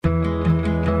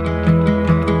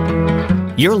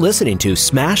You're listening to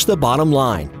Smash the Bottom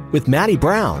Line with Maddie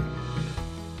Brown.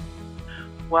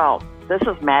 Well, this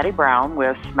is Maddie Brown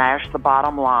with Smash the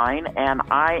Bottom Line, and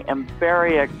I am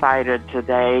very excited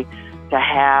today to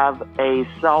have a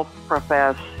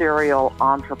self-professed serial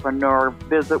entrepreneur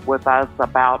visit with us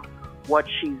about what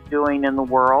she's doing in the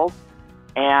world.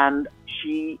 And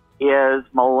she is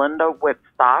Melinda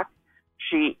Wittstock.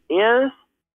 She is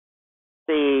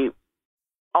the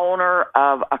owner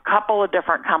of a couple of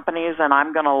different companies, and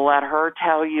I'm going to let her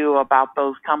tell you about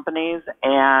those companies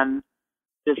and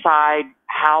decide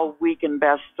how we can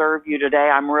best serve you today.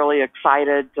 I'm really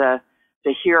excited to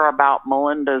hear about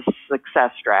Melinda's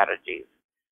success strategies.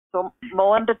 So,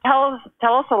 Melinda, tell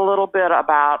us a little bit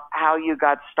about how you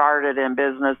got started in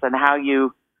business and how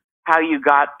you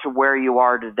got to where you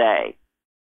are today.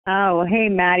 Oh, well, hey,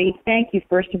 Maddie. Thank you,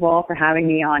 first of all, for having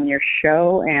me on your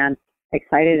show, and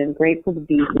excited and grateful to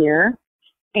be here.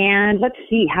 And let's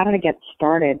see, how did I get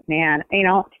started? Man,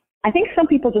 I think some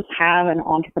people just have an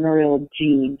entrepreneurial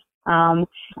gene. And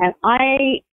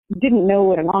I didn't know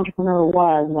what an entrepreneur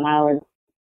was when I was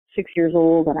 6 years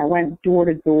old, and I went door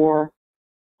to door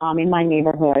in my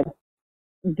neighborhood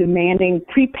demanding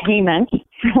prepayment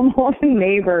from all the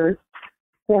neighbors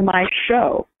for my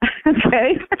show.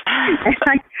 Okay? And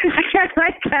I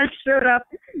kind of showed up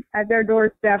at their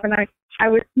doorstep, and I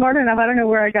was smart enough. I don't know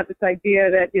where I got this idea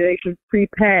that they should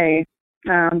prepay,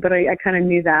 but I kind of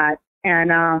knew that.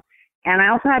 And I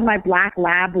also had my black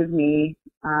lab with me,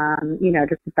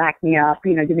 just to back me up,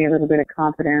 give me a little bit of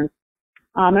confidence.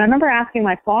 And I remember asking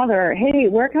my father, hey,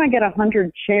 where can I get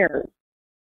 100 chairs?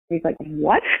 He's like,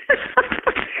 what?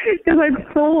 Because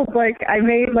I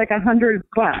made like $100,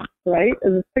 right,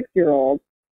 as a 6-year-old.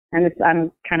 And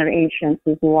I'm kind of ancient,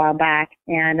 this is a while back.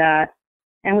 And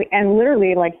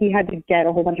literally, like, he had to get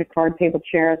a whole bunch of card table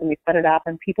chairs, and we set it up,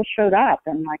 and people showed up,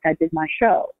 and like I did my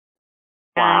show.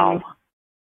 Wow.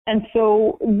 And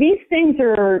so these things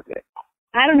are,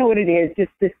 I don't know what it is,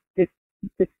 just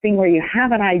this thing where you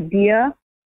have an idea.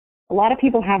 A lot of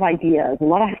people have ideas. A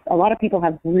lot of people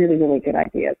have really, really good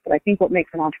ideas. But I think what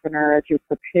makes an entrepreneur is you're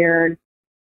prepared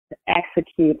to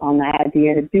execute on that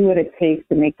idea, to do what it takes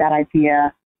to make that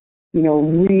idea,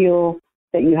 real,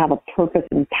 that you have a purpose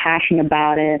and passion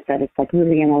about it, that it's like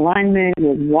really in alignment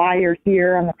with why you're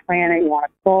here on the planet. You want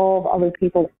to solve other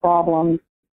people's problems.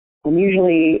 And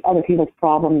usually other people's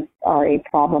problems are a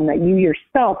problem that you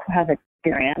yourself have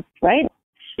experienced, right?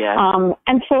 Yeah.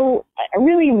 And so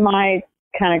really my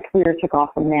kind of career took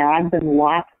off from there. I've done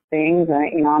lots of things.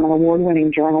 I'm an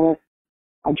award-winning journalist.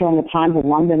 I joined the Times of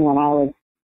London when I was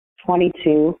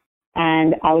 22,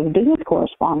 and I was a business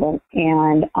correspondent,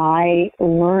 and I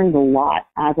learned a lot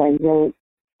as I wrote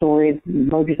stories,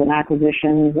 mergers and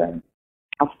acquisitions, and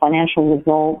financial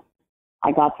results.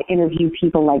 I got to interview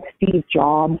people like Steve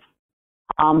Jobs,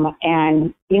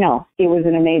 and it was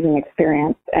an amazing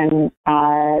experience. And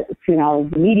soon I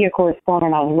was a media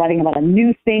correspondent. I was writing about a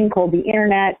new thing called the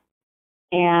internet,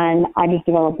 and I just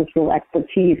developed this real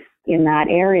expertise in that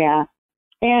area.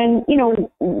 And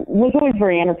was always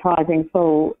very enterprising.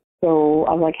 So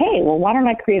I was like, hey, well, why don't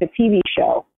I create a TV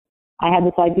show? I had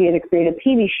this idea to create a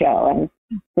TV show. And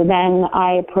so then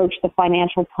I approached the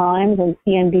Financial Times and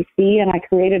CNBC, and I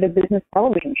created a business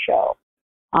television show.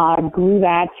 I grew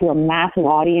that to a massive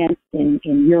audience in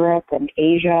Europe and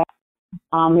Asia.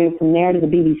 Moved from there to the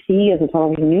BBC as a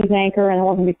television news anchor, and it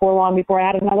wasn't long before I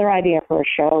had another idea for a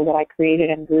show that I created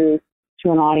and grew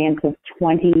to an audience of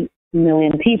 20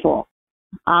 million people.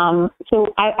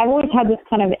 So I've always had this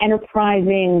kind of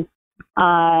enterprising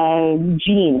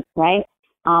gene, right?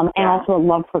 And also a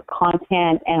love for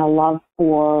content and a love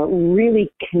for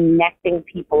really connecting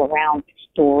people around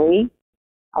story,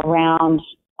 around,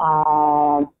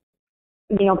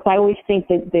 because I always think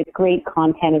that great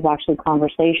content is actually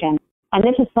conversation. And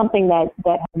this is something that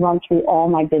has run through all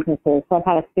my businesses. So I've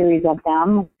had a series of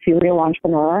them, Serial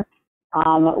Entrepreneur.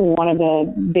 One of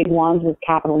the big ones was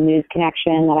Capital News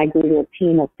Connection, that I grew to a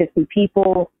team of 50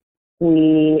 people.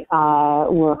 We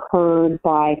were heard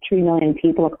by 3 million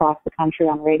people across the country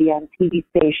on radio and TV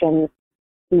stations.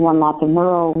 We won lots of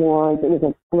Murrow Awards. It was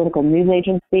a political news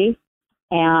agency.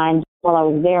 And while I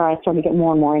was there, I started to get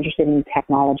more and more interested in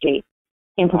technology,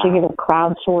 in particular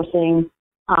crowdsourcing.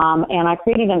 And I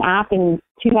created an app in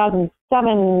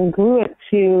 2007, grew it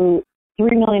to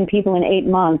 3 million people in 8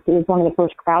 months. It was one of the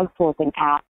first crowdsourcing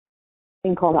apps, a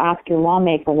thing called Ask Your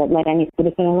Lawmaker, that let any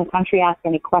citizen in the country ask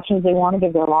any questions they wanted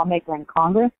of their lawmaker in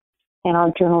Congress. And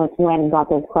our journalists went and got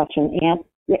those questions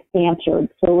answered.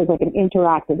 So it was like an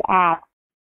interactive app.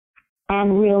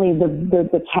 And really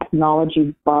the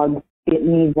technology bug bit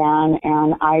me then.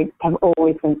 And I have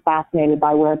always been fascinated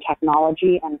by where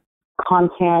technology and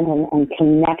content and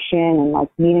connection and like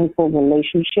meaningful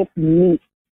relationships meet.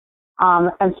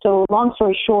 And so long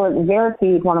story short,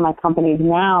 Verifeed, one of my companies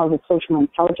now, is a social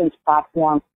intelligence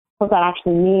platform. What that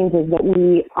actually means is that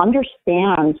we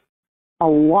understand a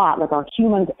lot, like our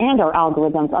humans and our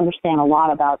algorithms understand a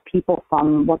lot about people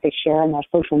from what they share in their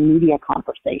social media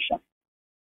conversation,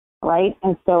 right?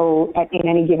 And so in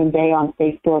any given day on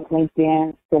Facebook,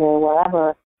 LinkedIn, Twitter,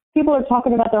 wherever, people are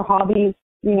talking about their hobbies,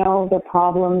 their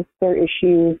problems, their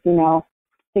issues,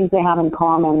 things they have in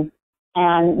common.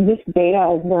 And this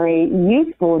data is very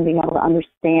useful in being able to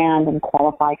understand and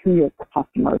qualify who your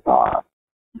customers are.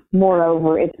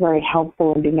 Moreover, it's very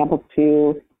helpful in being able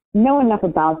to know enough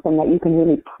about them that you can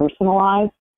really personalize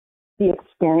the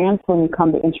experience when you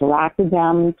come to interact with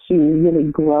them to really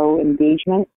grow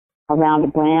engagement around a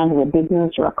brand or a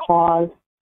business or a cause.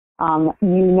 You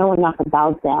know enough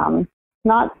about them,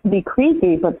 not to be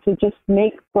creepy, but to just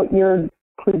make what you're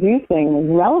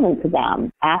producing relevant to them.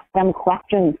 Ask them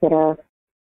questions that show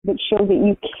that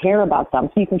you care about them,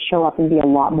 so you can show up and be a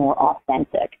lot more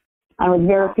authentic. And with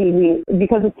Verifeed,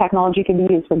 because the technology can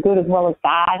be used for good as well as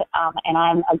bad, and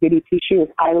I'm a goody two-shoes,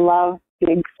 I love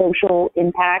big social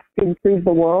impact to improve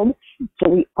the world. So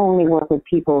we only work with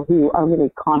people who are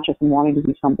really conscious and wanting to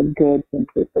do something good to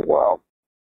improve the world.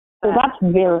 So that's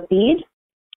Verifeed.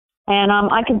 And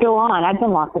I could go on. I've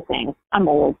done lots of things. I'm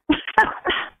old.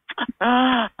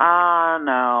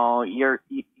 No, you're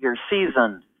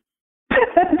seasoned.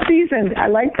 Seasoned. I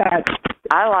like that.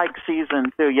 I like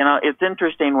seasoned too. It's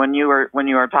interesting when you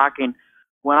were talking.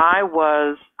 When I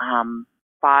was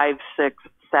 5, 6,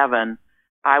 7,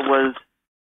 I was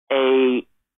a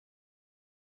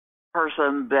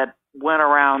person that went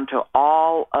around to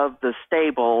all of the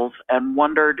stables and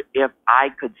wondered if I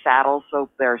could saddle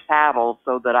soak their saddles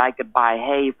so that I could buy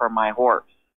hay for my horse.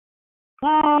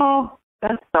 Oh,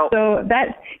 that's so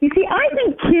that, you see, I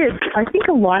think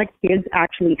a lot of kids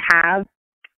actually have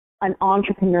an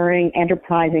entrepreneuring,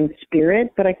 enterprising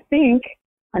spirit, but I think,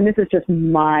 and this is just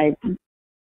my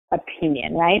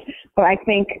opinion, right? But I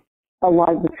think a lot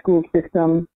of the school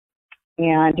system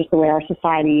and just the way our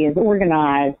society is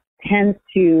organized tends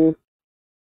to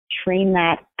train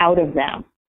that out of them.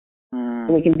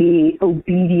 So they can be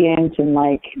obedient and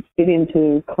like fit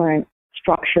into current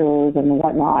structures and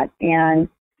whatnot. And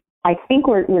I think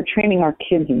we're training our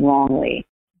kids wrongly.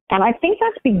 And I think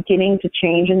that's beginning to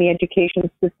change in the education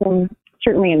system,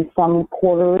 certainly in some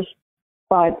quarters.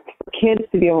 But for kids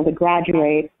to be able to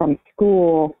graduate from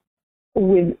school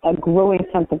with a growing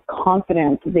sense of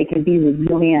confidence, they can be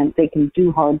resilient, they can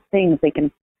do hard things, they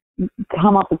can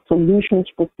come up with solutions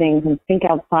for things and think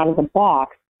outside of the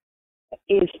box,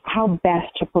 is how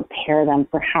best to prepare them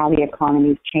for how the economy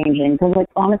is changing. Because, like,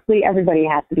 honestly, everybody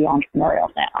has to be entrepreneurial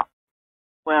now.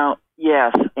 Well,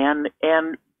 yes, and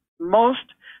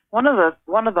one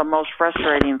of the most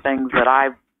frustrating things that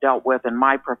I've dealt with in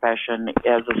my profession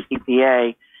as a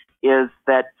CPA is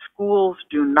that schools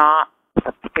do not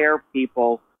prepare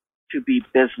people to be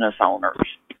business owners.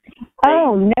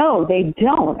 Oh, no, they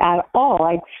don't at all.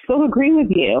 I so agree with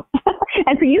you.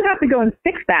 And so you have to go and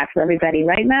fix that for everybody,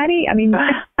 right, Maddie? I mean,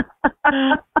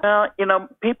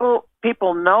 well,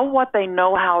 people know what they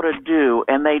know how to do,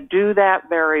 and they do that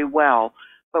very well.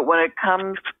 But when it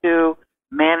comes to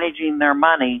managing their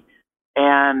money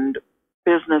and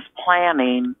business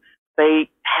planning, they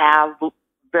have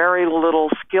very little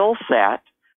skill set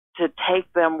to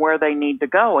take them where they need to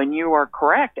go. And you are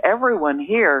correct. Everyone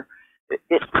here,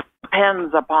 it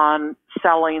depends upon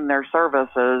selling their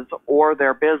services or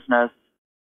their business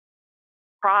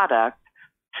product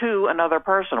to another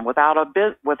person. Without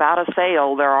a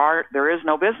sale, there is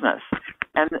no business.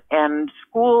 And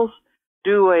schools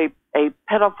do a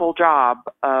pitiful job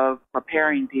of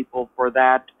preparing people for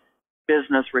that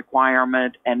business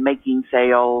requirement and making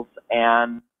sales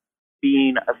and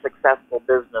being a successful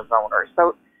business owner.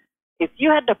 So if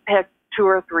you had to pick 2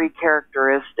 or 3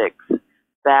 characteristics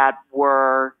that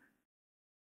were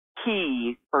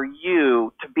key for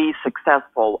you to be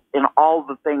successful in all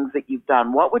the things that you've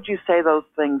done, what would you say those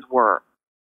things were?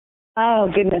 Oh,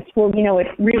 goodness. Well, it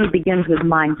really begins with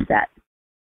mindset.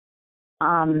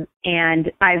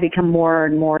 And I've become more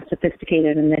and more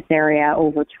sophisticated in this area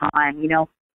over time. It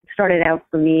started out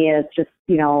for me as just,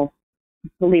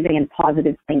 believing in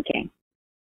positive thinking.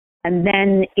 And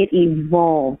then it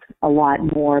evolved a lot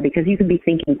more because you can be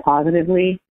thinking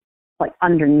positively, but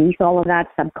underneath all of that,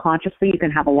 subconsciously, you can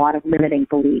have a lot of limiting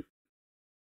beliefs,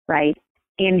 right?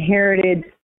 Inherited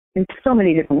in so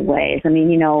many different ways. I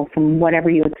mean, from whatever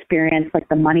you experienced, like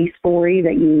the money story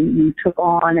that you took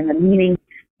on and the meaning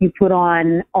you put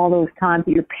on all those times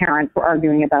that your parents were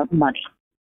arguing about money.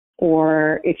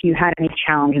 or if you had any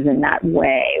challenges in that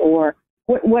way, or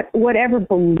whatever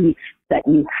beliefs that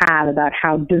you have about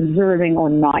how deserving or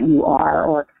not you are,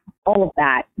 or all of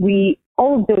that.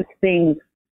 All of those things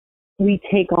we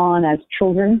take on as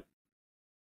children,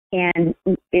 and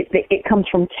it comes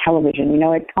from television.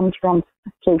 It comes from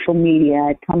social media.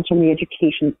 It comes from the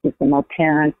education system, our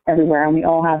parents, everywhere, and we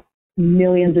all have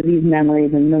millions of these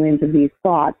memories and millions of these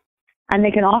thoughts, and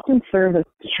they can often serve as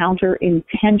counter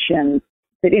intentions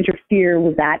that interfere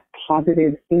with that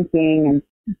positive thinking and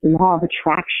law of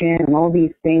attraction and all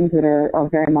these things that are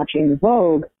very much in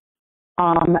vogue,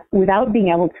 without being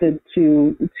able to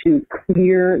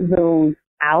clear those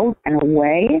out and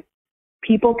away.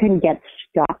 People can get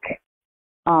stuck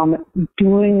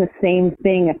doing the same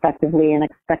thing effectively and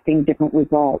expecting different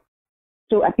results.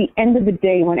 So at the end of the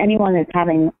day, when anyone is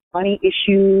having money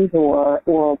issues or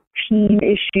team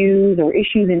issues or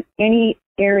issues in any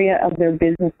area of their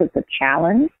business that's a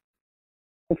challenge,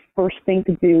 the first thing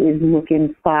to do is look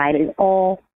inside. It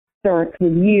all starts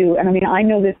with you. And I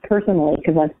know this personally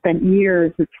because I've spent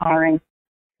years retiring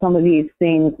some of these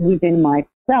things within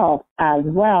myself as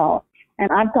well.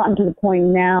 And I've gotten to the point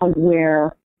now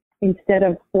where instead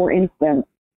of, for instance,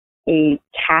 a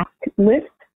task list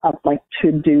of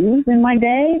to-dos in my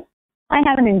day, I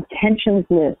have an intentions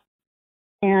list.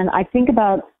 And I think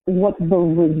about what the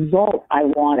result I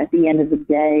want at the end of the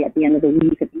day, at the end of the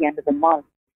week, at the end of the month.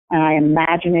 And I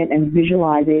imagine it and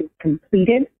visualize it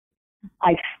completed.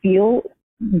 I feel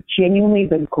genuinely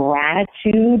the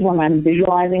gratitude when I'm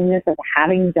visualizing this of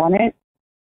having done it.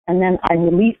 And then I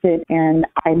release it and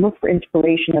I look for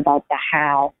inspiration about the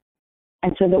how.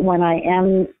 And so that when I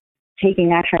am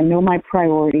taking action, I know my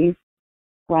priorities,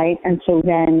 right? And so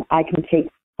then I can take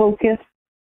focused,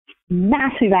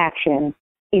 massive action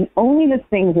in only the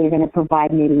things that are going to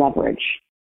provide me leverage.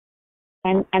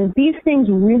 And these things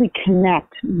really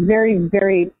connect very,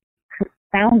 very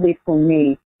profoundly for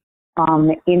me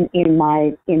in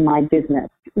my business.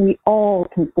 We all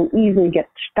can so easily get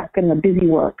stuck in the busy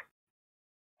work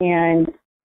and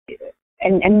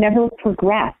never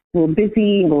progress. We're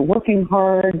busy, we're working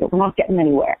hard, but we're not getting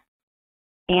anywhere.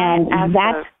 And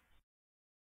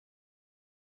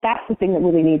that's the thing that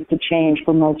really needs to change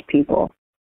for most people.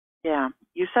 Yeah.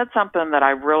 You said something that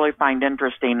I really find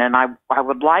interesting, and I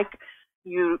would like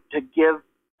you to give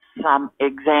some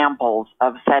examples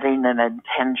of setting an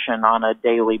intention on a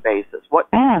daily basis. What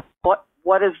does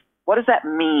that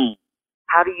mean?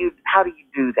 How do you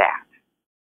do that?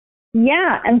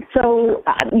 Yeah, and so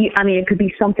it could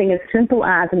be something as simple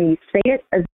as you say it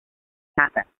as it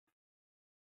happens.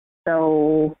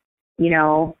 So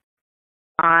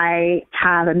I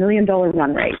have $1 million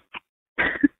run rate.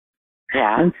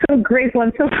 Yeah. I'm so grateful.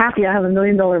 I'm so happy I have $1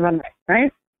 million run rate,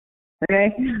 right?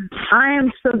 Okay. I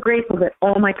am so grateful that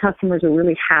all my customers are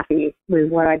really happy with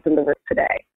what I delivered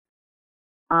today.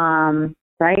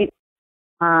 Right?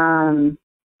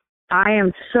 I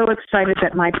am so excited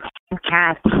that my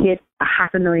podcast hit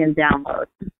 500,000 downloads.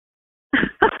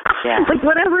 Yeah.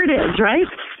 Whatever it is, right?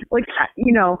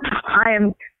 I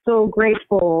am so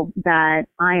grateful that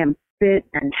I am fit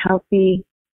and healthy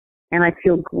and I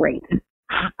feel great.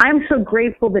 I'm so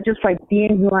grateful that just by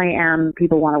being who I am,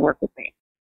 people want to work with me.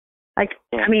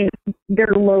 There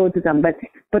are loads of them, but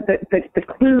the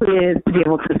clue is to be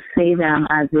able to say them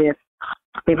as if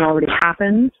they've already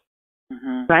happened,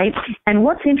 right? And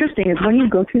what's interesting is when you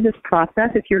go through this process,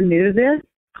 if you're new to this,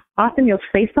 often you'll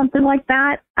say something like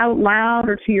that out loud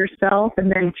or to yourself,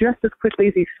 and then just as quickly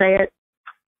as you say it,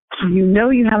 you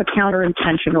have a counter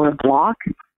intention or a block.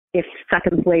 If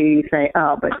seconds later you say,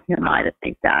 oh, but I didn't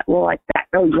think that. Well, like that.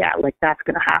 Oh, yeah, that's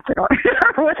going to happen or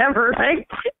whatever, right?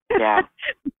 Yeah.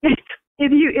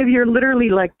 If you're literally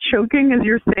choking as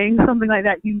you're saying something like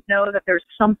that, you know that there's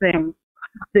something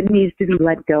that needs to be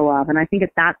let go of. And I think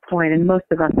at that point, and most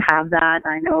of us have that.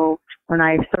 I know when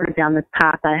I started down this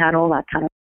path, I had all that kind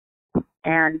of,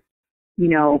 and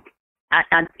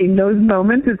in those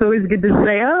moments, it's always good to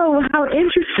say, oh, how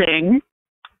interesting.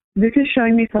 This is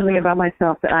showing me something about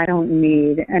myself that I don't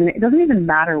need. And it doesn't even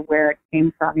matter where it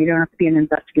came from. You don't have to be an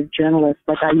investigative journalist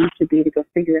like I used to be to go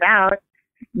figure it out.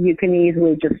 You can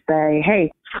easily just say, hey,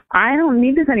 I don't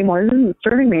need this anymore. This isn't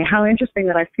serving me. How interesting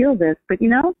that I feel this. But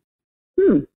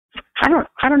I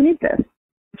don't need this.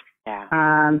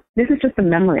 Yeah. This is just a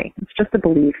memory. It's just a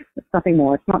belief. It's nothing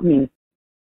more. It's not me.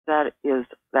 That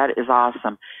is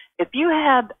awesome. If you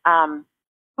had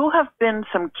who have been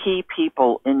some key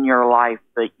people in your life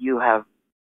that you have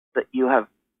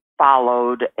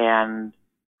followed and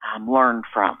learned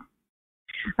from?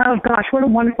 Oh gosh, what a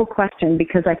wonderful question,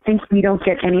 because I think we don't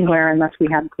get anywhere unless we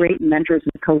have great mentors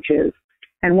and coaches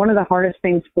And one of the hardest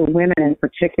things for women in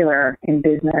particular in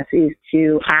business is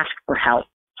to ask for help.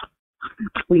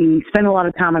 We spend a lot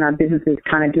of time in our businesses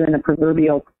kind of doing the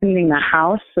proverbial cleaning the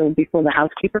house, so before the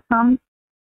housekeeper comes.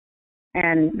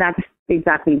 And that's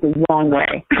exactly the wrong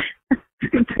way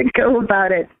to go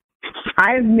about it.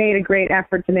 I've made a great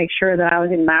effort to make sure that I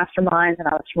was in masterminds and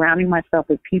I was surrounding myself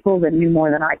with people that knew more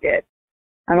than I did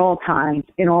at all times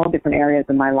in all different areas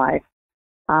of my life.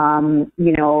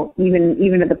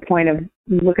 Even at the point of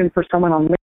looking for someone on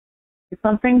LinkedIn or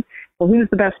something, well, who's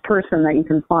the best person that you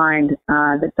can find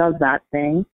that does that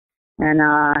thing? And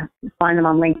find them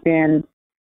on LinkedIn,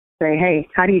 say, hey,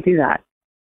 how do you do that?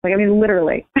 Like, I mean,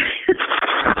 literally.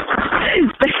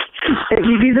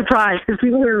 You'd be surprised because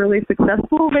people who are really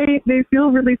successful, they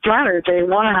feel really flattered. They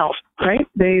want to help, right?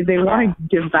 They want to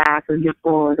give back or give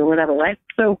forward or whatever, right?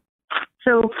 So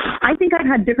I think I've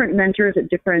had different mentors at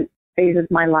different phases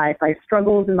of my life. I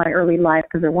struggled in my early life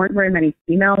because there weren't very many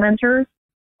female mentors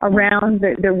around.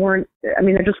 There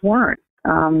just weren't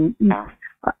at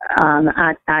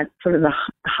sort of the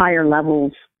higher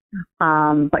levels.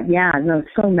 But yeah, no,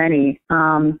 so many.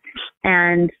 And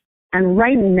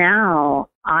right now,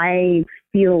 I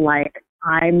feel like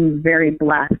I'm very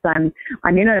blessed. I'm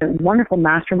in a wonderful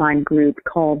mastermind group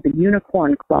called the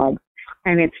Unicorn Club,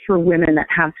 and it's for women that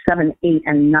have 7, 8,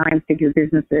 and 9-figure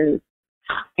businesses.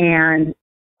 And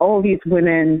all these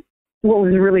women, what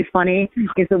was really funny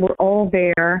is that we're all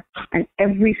there, and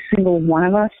every single one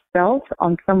of us felt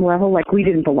on some level like we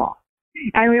didn't belong.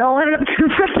 And we all ended up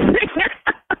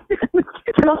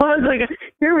so I was like,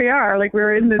 here we are, like we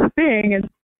were in this thing.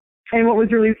 And what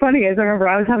was really funny is I remember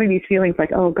I was having these feelings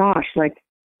like, oh gosh, like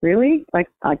really? Like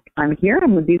I'm here,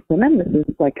 I'm with these women, this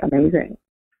is like amazing.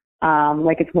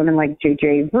 Like it's women like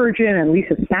JJ Virgin and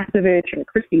Lisa Sasevich and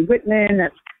Christy Whitman.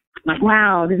 That's like,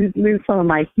 wow, these are some of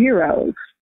my heroes.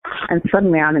 And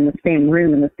suddenly I'm in the same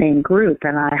room, in the same group,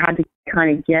 and I had to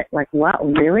kind of get like, wow,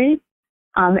 really?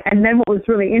 And then what was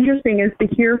really interesting is to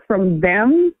hear from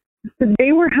them that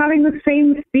they were having the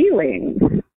same feelings.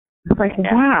 It's like,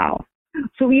 wow.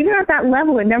 So even at that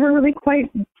level, it never really quite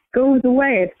goes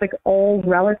away. It's like all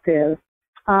relative.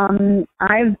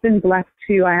 I've been blessed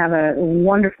too. I have a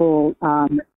wonderful,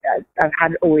 I've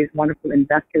had always wonderful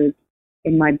investors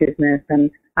in my business,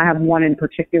 and I have one in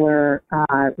particular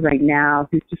right now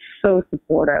who's just so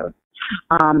supportive.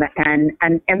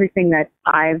 And everything that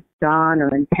I've done or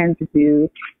intend to do,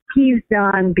 he's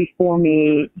done before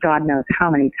me, God knows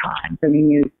how many times. I mean,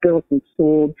 he's built and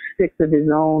sold 6 of his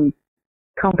own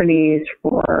companies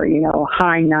for,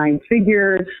 high 9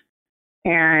 figures.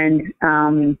 And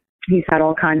he's had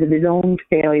all kinds of his own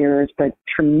failures, but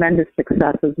tremendous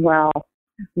success as well.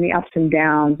 And the ups and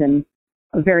downs, and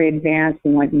very advanced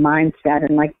in like mindset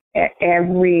and like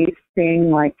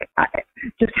everything, like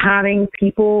just having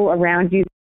people around you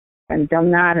and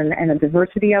done that, and a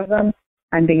diversity of them,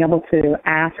 and being able to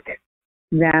ask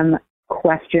them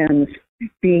questions,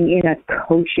 being in a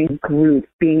coaching group,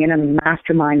 being in a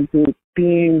mastermind group,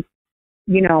 being,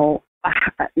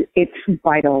 it's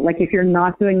vital. Like if you're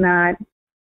not doing that,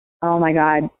 oh my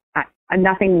God,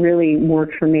 nothing really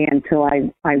worked for me until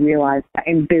I realized that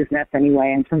in business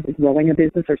anyway, in terms of growing a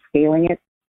business or scaling it,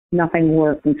 nothing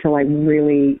worked until I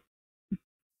really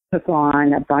took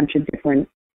on a bunch of different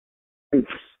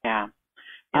groups. Yeah.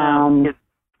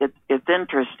 It's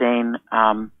interesting.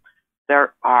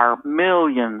 There are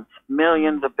millions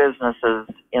of businesses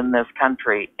in this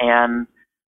country, and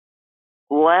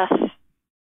less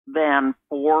than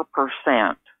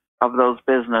 4% of those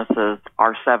businesses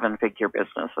are 7-figure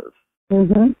businesses.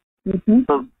 Mm-hmm. Mm-hmm.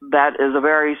 So that is a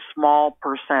very small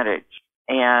percentage.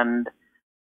 And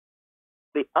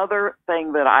the other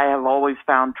thing that I have always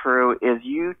found true is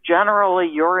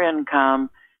your income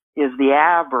is the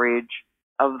average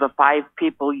of the 5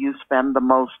 people you spend the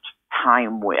most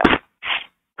time with.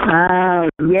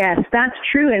 Yes, that's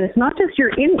true. And it's not just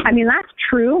that's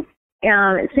true.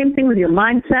 Same thing with your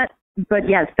mindset. But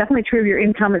yeah, it's definitely true of your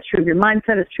income. It's true of your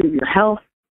mindset. It's true of your health.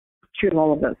 It's true of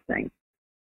all of those things.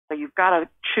 So you've got to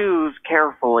choose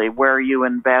carefully where you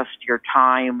invest your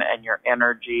time and your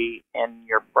energy and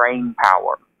your brain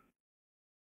power.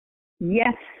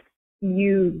 Yes,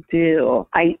 you do.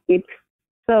 It's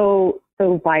so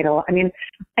vital. I mean,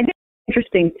 I think it's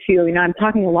interesting too. I'm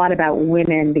talking a lot about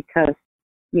women because,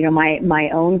 my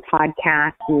own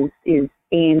podcast is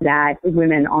aimed at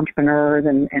women entrepreneurs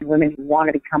and women who want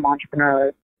to become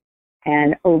entrepreneurs.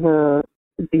 And over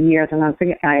the years, and I was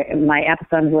thinking, my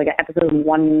episode was like episode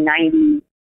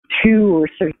 192 or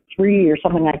 3 or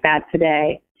something like that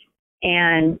today.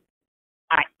 And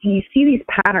you see these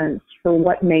patterns for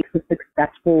what makes a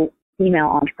successful female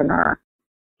entrepreneur.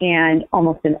 And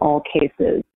almost in all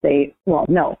cases,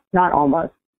 not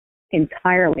almost,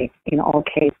 entirely in all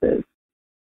cases,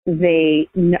 they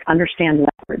understand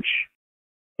leverage.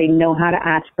 They know how to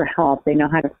ask for help. They know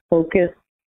how to focus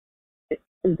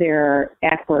their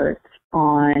efforts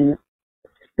on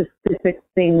specific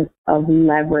things of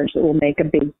leverage that will make a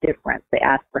big difference. They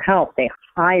ask for help. They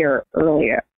hire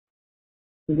earlier.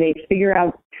 They figure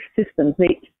out systems.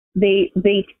 They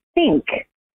think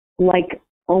like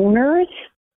owners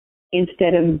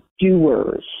instead of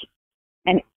doers.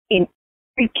 And in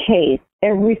every case,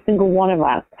 every single one of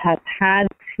us has had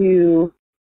to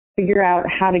figure out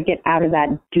how to get out of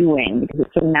that doing, because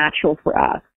it's so natural for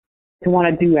us to want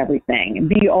to do everything and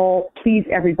please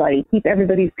everybody, keep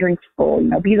everybody's drinks full,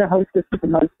 be the hostess with the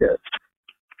mostest.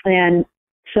 And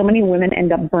so many women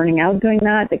end up burning out doing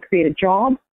that. They create a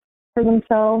job for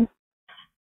themselves,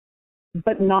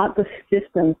 but not the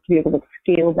systems to be able to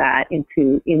scale that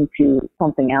into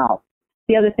something else.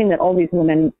 The other thing that all these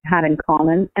women had in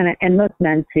common, and most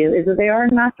men too, is that they are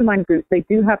in mastermind groups. They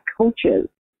do have coaches.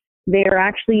 They are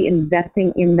actually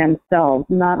investing in themselves,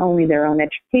 not only their own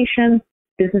education,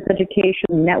 business education,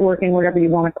 networking, whatever you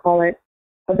want to call it,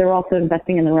 but they're also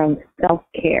investing in their own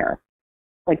self-care.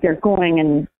 Like they're going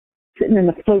and sitting in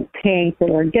the float tank,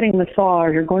 or getting a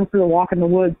massage, or going for a walk in the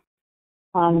woods,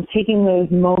 taking those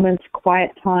moments,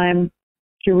 quiet time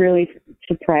to really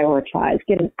to prioritize,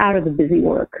 getting out of the busy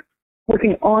work,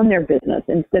 working on their business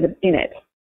instead of in it.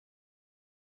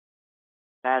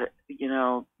 That,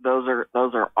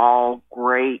 those are all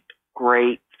great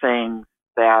things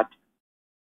that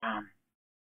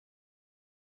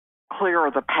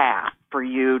clear the path for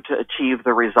you to achieve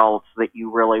the results that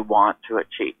you really want to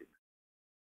achieve.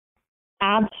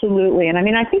 Absolutely. And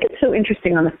I think it's so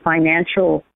interesting on the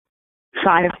financial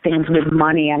side of things with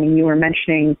money. You were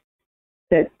mentioning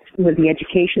that with the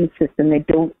education system, they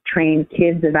don't train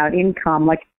kids about income.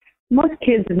 Like most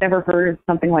kids have never heard of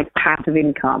something like passive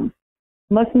income.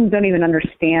 Most of them don't even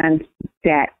understand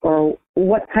debt, or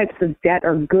what types of debt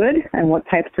are good and what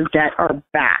types of debt are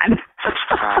bad.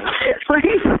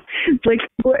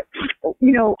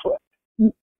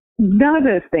 None of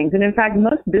those things. And in fact,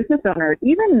 most business owners,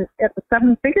 even at the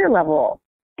 7-figure level,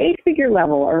 8-figure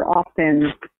level, are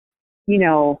often,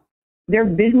 their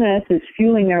business is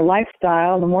fueling their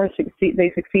lifestyle. The more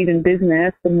they succeed in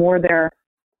business, the more their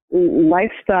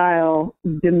lifestyle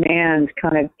demands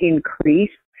kind of increase.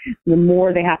 The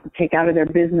more they have to take out of their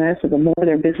business, or the more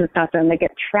their business has to, and they get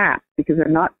trapped because they're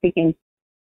not taking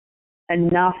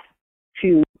enough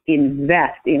to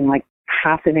invest in like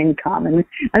passive income. And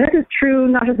this is true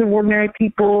not just of ordinary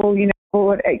people,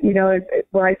 when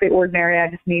I say ordinary, I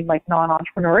just mean like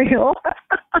non-entrepreneurial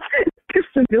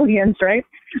civilians, right?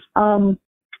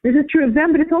 This is true of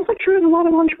them, but it's also true of a lot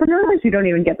of entrepreneurs who don't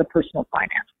even get the personal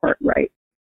finance part right.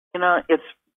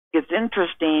 It's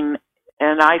interesting,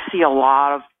 and I see a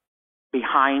lot of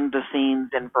behind the scenes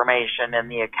information in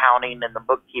the accounting and the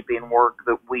bookkeeping work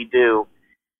that we do.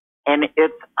 And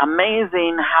it's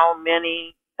amazing how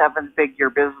many 7-figure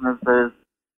businesses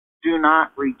do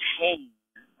not retain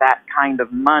that kind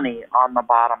of money on the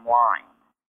bottom line.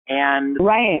 And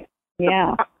right,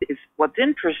 yeah. What's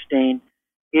interesting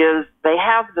is they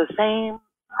have the same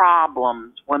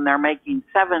problems when they're making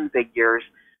 7 figures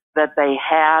that they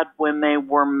had when they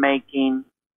were making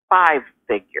 5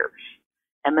 figures.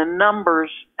 And the numbers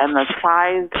and the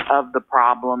size of the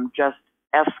problem just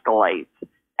escalates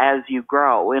as you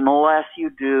grow, unless you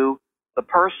do the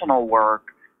personal work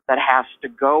that has to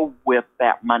go with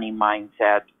that money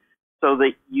mindset so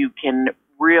that you can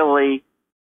really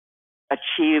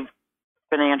achieve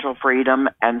financial freedom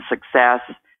and success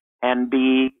and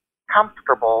be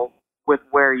comfortable with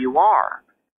where you are.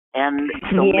 And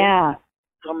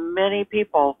so many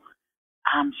people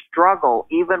struggle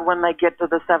even when they get to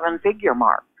the 7-figure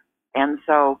mark. And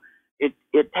so it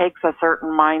takes a certain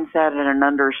mindset and an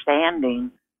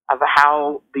understanding of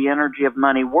how the energy of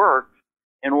money works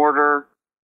in order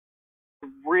to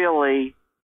really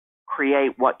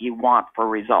create what you want for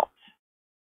results.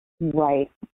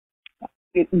 Right.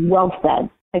 Well said.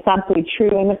 It's absolutely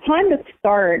true. And the time to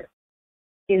start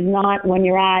is not when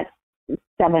you're at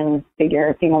 7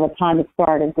 figures. The time to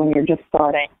start is when you're just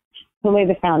starting to lay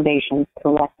the foundations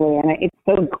correctly. And it's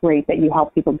so great that you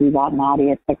help people do that,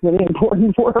 Maddie. It's like really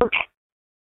important work.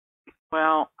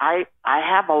 Well, I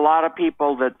have a lot of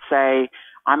people that say,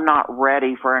 I'm not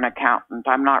ready for an accountant.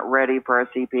 I'm not ready for a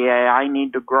CPA. I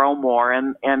need to grow more.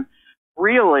 And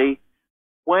really,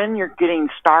 when you're getting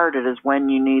started is when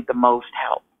you need the most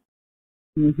help.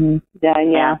 Mm-hmm.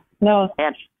 Yeah. No,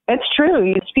 it's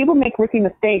true. People make rookie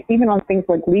mistakes, even on things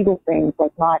like legal things,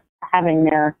 like not having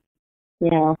their,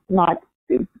 not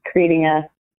creating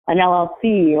an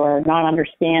LLC or not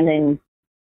understanding,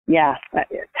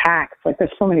 tax. Like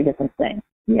there's so many different things.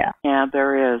 Yeah. Yeah,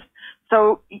 there is.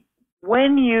 So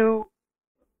when you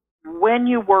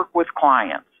work with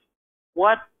clients,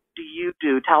 what do you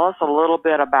do? Tell us a little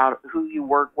bit about who you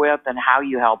work with and how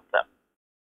you help them.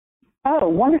 Oh,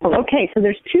 wonderful. Okay, so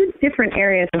there's two different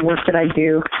areas of work that I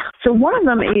do. So one of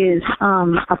them is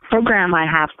a program I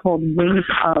have called Wings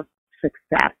of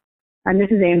Success. And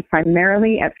this is aimed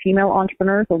primarily at female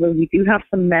entrepreneurs, although we do have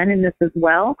some men in this as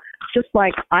well. Just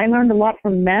like I learned a lot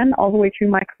from men all the way through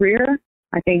my career,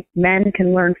 I think men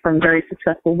can learn from very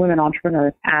successful women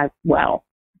entrepreneurs as well.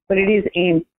 But it is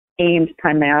aimed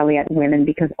primarily at women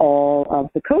because all of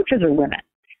the coaches are women.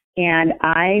 And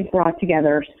I brought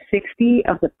together 60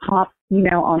 of the top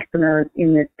female entrepreneurs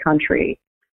in this country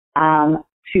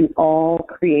to all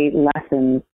create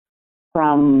lessons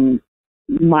from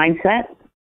mindset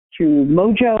to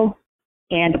mojo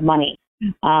and money.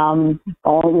 All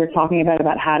we're talking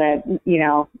about how to,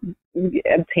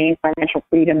 obtain financial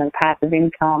freedom and passive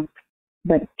income,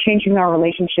 but changing our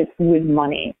relationships with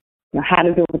money, how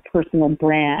to build a personal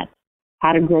brand,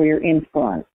 how to grow your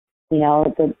influence,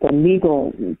 the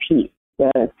legal piece,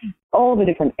 all the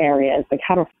different areas, like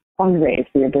how to fundraise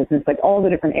for your business, like all the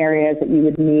different areas that you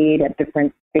would need at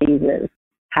different phases,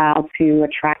 how to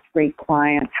attract great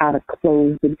clients, how to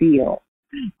close the deal.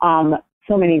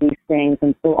 So many of these things.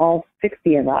 And so all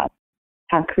 60 of us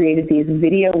have created these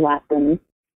video lessons.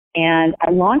 And I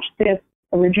launched this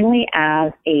originally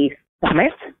as a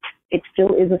summit. It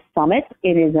still is a summit.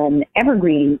 It is an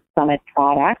evergreen summit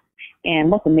product. And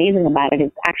what's amazing about it is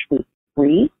it's actually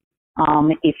free.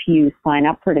 If you sign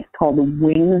up for it, it's called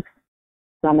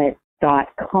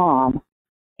wingssummit.com.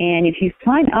 And if you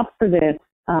sign up for this,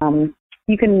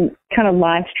 you can kind of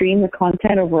live stream the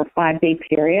content over a 5-day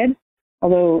period.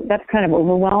 Although that's kind of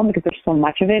overwhelmed because there's so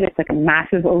much of it. It's like a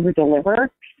massive over-deliver.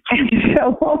 And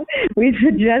so we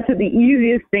suggest that the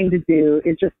easiest thing to do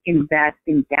is just invest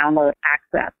in download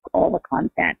access to all the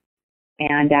content.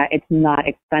 And it's not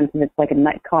expensive. It's like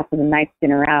a cost of a nice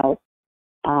dinner out.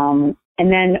 And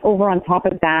then over on top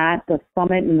of that, the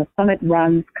summit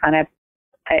runs kind of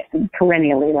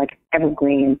perennially, like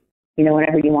evergreen.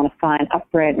 Whenever you want to sign up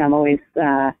for it, and I'm always,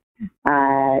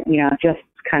 just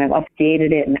kind of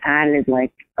updated it and added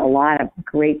like a lot of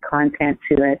great content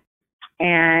to it.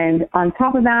 And on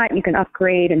top of that, you can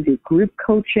upgrade and do group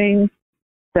coaching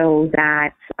so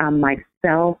that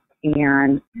myself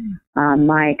and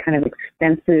my kind of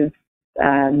extensive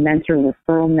mentor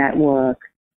referral network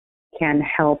can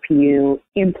help you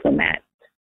implement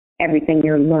everything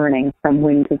you're learning from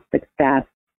Wings of Success,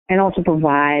 and also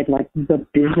provide like the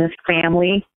business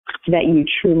family that you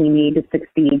truly need to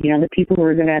succeed. The people who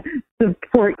are going to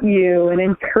support you and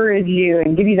encourage you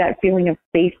and give you that feeling of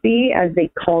safety as they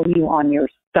call you on your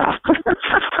stuff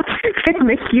and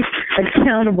make you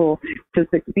accountable to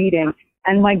succeeding.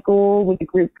 And my goal with the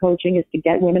group coaching is to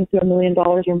get women to $1 million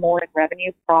or more in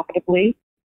revenue profitably.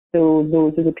 So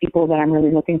those are the people that I'm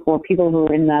really looking for, people who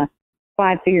are in the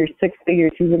 5 figures, 6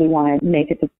 figures, who really want to make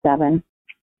it to 7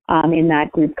 in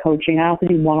that group coaching. I also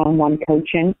do one-on-one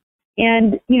coaching.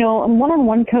 And,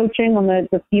 one-on-one coaching on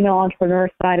the female entrepreneur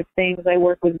side of things, I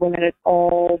work with women at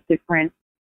all different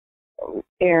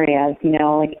areas,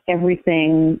 like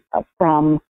everything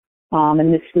from,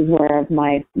 and this is where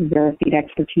my Verifeed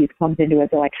expertise comes into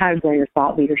it. They're like, how to grow your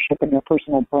thought leadership and your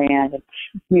personal brand, and,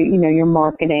 your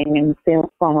marketing and sales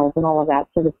funnels and all of that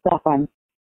sort of stuff. I'm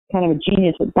kind of a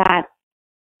genius with that.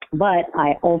 But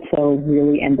I also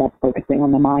really end up focusing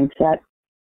on the mindset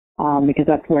because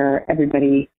that's where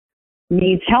everybody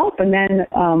needs help. And then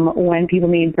when people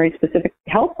need very specific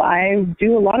help, I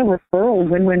do a lot of referral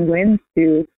win-win-wins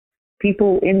to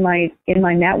people in my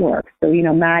network. So,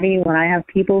 Maddie, when I have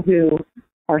people who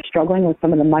are struggling with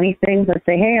some of the money things, I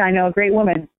say, hey, I know a great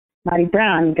woman, Maddie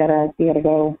Brown, you gotta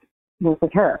go work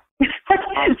with her.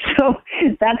 So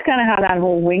that's kind of how that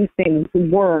whole wing thing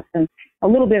works. And a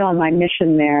little bit on my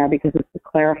mission there, because it's to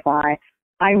clarify,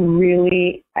 I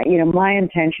really, my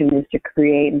intention is to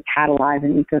create and catalyze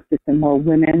an ecosystem where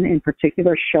women in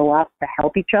particular show up to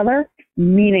help each other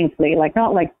meaningfully, like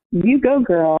not like you go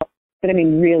girl, but I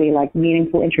mean really like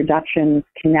meaningful introductions,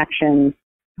 connections,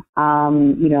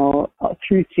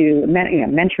 through to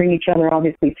mentoring each other,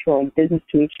 obviously throwing business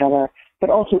to each other,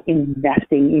 but also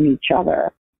investing in each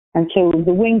other. And so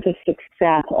the Wings of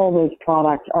Success, all those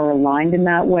products are aligned in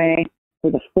that way,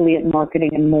 with affiliate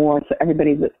marketing and more. So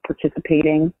everybody that's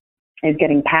participating is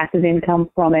getting passive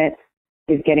income from it,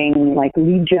 is getting like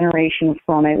lead generation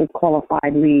from it with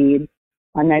qualified leads.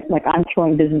 And that, like, I'm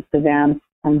throwing business to them.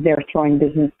 and they're throwing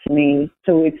business to me.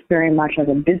 So it's very much like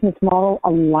a business model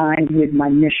aligned with my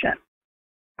mission.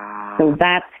 So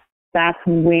that's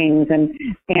Wings, and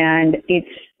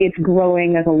it's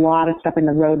growing. There's a lot of stuff in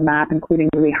the roadmap, including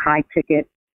really high ticket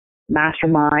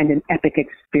mastermind and epic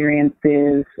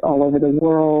experiences all over the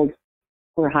world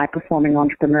for high performing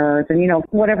entrepreneurs. And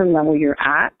whatever level you're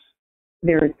at,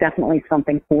 there is definitely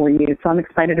something for you. So I'm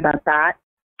excited about that.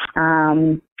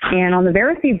 And on the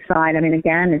Verifeed side,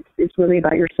 again, it's really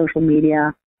about your social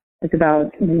media. It's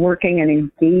about working and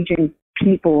engaging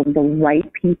people, the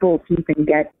right people, so you can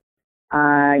get,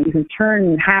 you can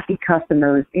turn happy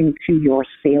customers into your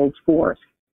sales force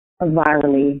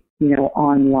virally,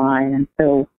 online. And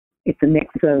so it's a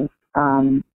mix of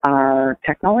our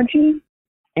technology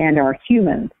and our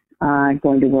humans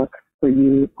going to work for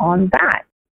you on that.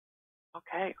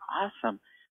 Okay, awesome.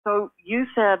 So you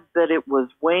said that it was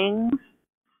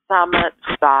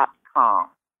wingssummit.com.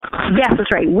 Yes,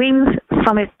 that's right,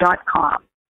 wingssummit.com.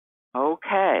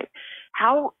 Okay.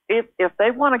 How, if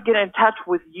they want to get in touch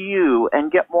with you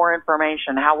and get more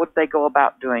information, how would they go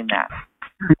about doing that?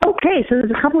 Okay, so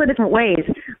there's a couple of different ways.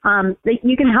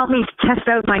 You can help me test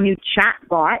out my new chat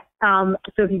bot. So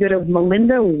if you go to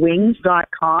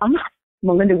melindawings.com,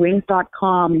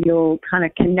 you'll kind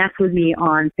of connect with me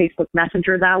on Facebook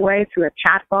Messenger that way through a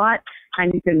chat bot,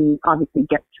 and you can obviously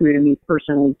get through to me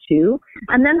personally too.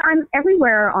 And then I'm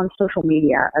everywhere on social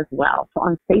media as well. So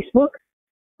on Facebook,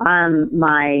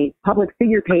 my public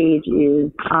figure page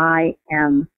is I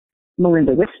am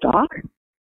Melinda Wittstock.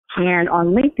 And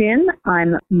on LinkedIn,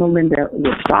 I'm Melinda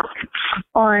Wittstock.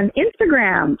 On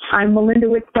Instagram, I'm Melinda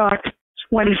Wittstock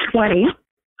 2020.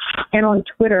 And on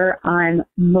Twitter, I'm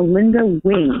Melinda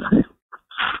Wings.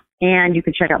 And you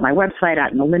can check out my website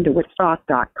at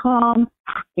melindawittstock.com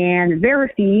and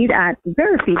Verifeed at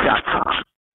verifeed.com.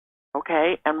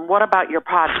 Okay. And what about your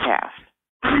podcast?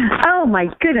 Oh, my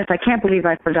goodness. I can't believe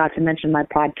I forgot to mention my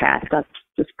podcast. That's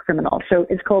just criminal. So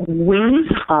it's called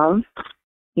Wings of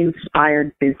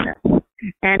Inspired Business.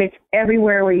 And it's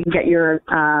everywhere where you can get your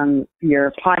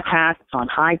podcasts, on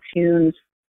iTunes,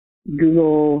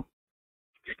 Google,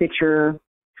 Stitcher,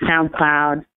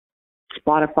 SoundCloud,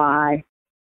 Spotify,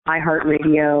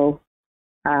 iHeartRadio.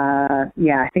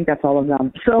 I think that's all of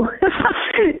them. So,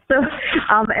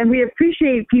 and we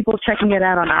appreciate people checking it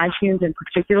out on iTunes in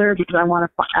particular, because I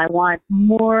want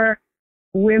more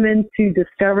women to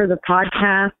discover the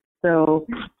podcast. So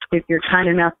if you're kind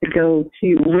enough to go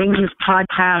to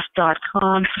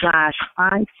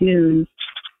wingspodcast.com/iTunes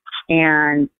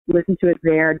and listen to it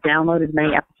there, download as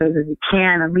many episodes as you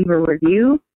can, and leave a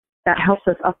review, that helps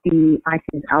us up the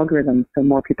iTunes algorithm so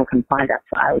more people can find us.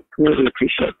 So I would really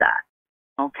appreciate that.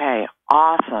 Okay,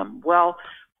 awesome. Well,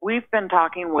 we've been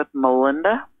talking with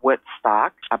Melinda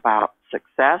Wittstock about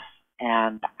success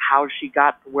and how she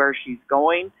got to where she's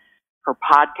going. Her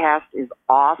podcast is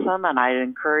awesome, and I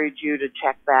encourage you to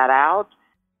check that out.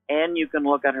 And you can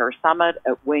look at her summit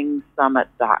at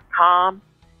wingssummit.com.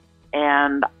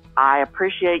 And I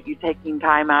appreciate you taking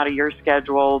time out of your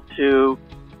schedule to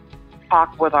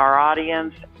talk with our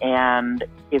audience. And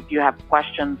if you have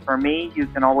questions for me, you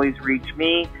can always reach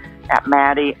me at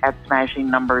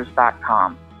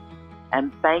Maddie@smashingnumbers.com.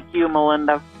 And thank you,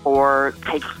 Melinda, for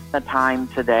taking the time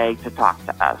today to talk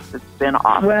to us. It's been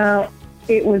awesome. Well,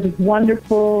 it was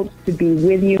wonderful to be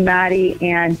with you, Maddie.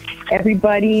 And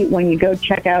everybody, when you go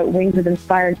check out Wings of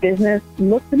Inspired Business,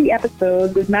 look for the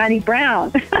episode with Maddie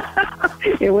Brown.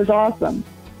 It was awesome.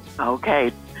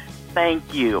 Okay.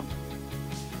 Thank you.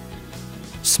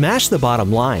 Smash the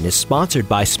Bottom Line is sponsored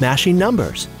by Smashing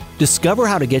Numbers. Discover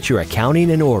how to get your accounting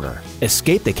in order,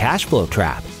 escape the cash flow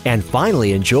trap, and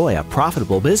finally enjoy a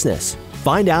profitable business.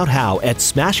 Find out how at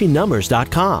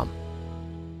smashingnumbers.com.